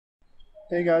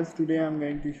Hey guys, today I'm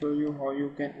going to show you how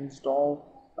you can install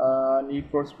Need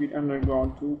for Speed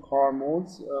Underground 2 car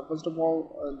modes. First of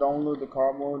all, download the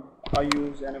car mode. I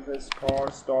use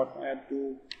nfscars.net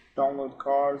to download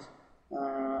cars.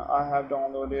 I have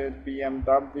downloaded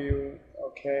BMW.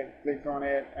 Okay, click on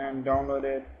it and download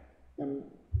it,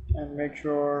 and make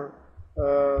sure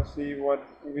see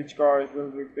which car it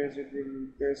will replace. It will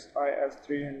replace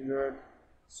IS300.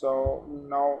 So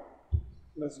now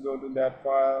let's go to that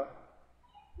file.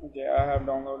 Okay, I have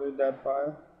downloaded that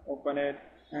file. Open it,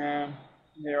 and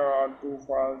here are two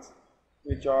files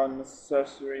which are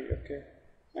necessary. Okay,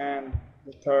 and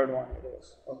the third one it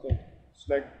is. Okay,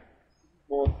 select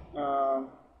both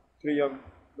three of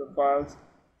the files: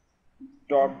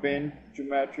 .bin,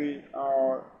 geometry,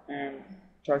 and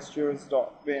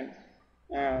textures.bin,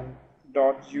 and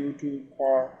 .u2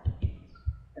 car.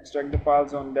 Extract the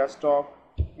files on desktop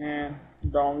and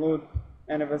download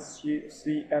NFS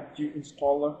CFG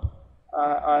installer.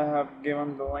 I have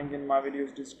given the link in my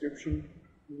video's description.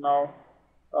 Now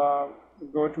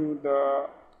go to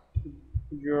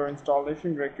your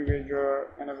installation directory where your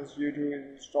NFS U2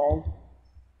 is installed.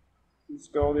 Let's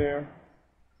go there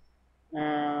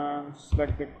and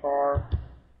select the car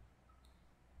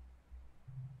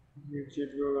which it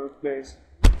will replace.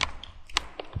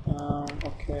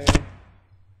 Okay,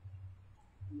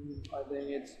 I think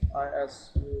it's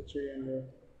IS300.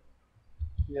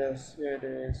 Yes, here it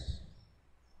is.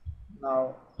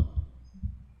 Now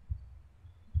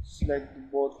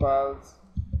select both files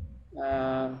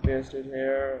and paste it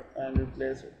here and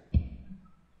replace it.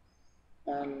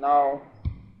 And now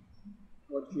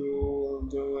what you will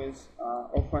do is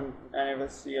open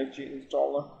NFS CFG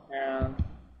installer and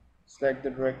select the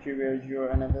directory where your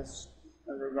NFS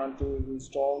Underground 2 is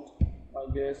installed.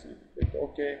 Like this, and click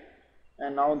OK.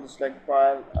 And now the select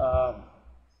file,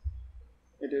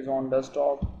 it is on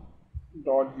desktop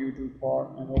 .u2 car,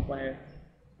 and open it,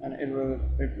 and it will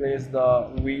replace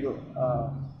the wheel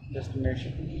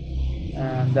destination,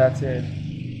 and that's it.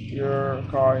 Your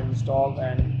car is installed,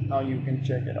 and now you can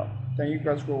check it out. Thank you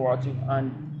guys for watching,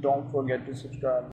 and don't forget to subscribe.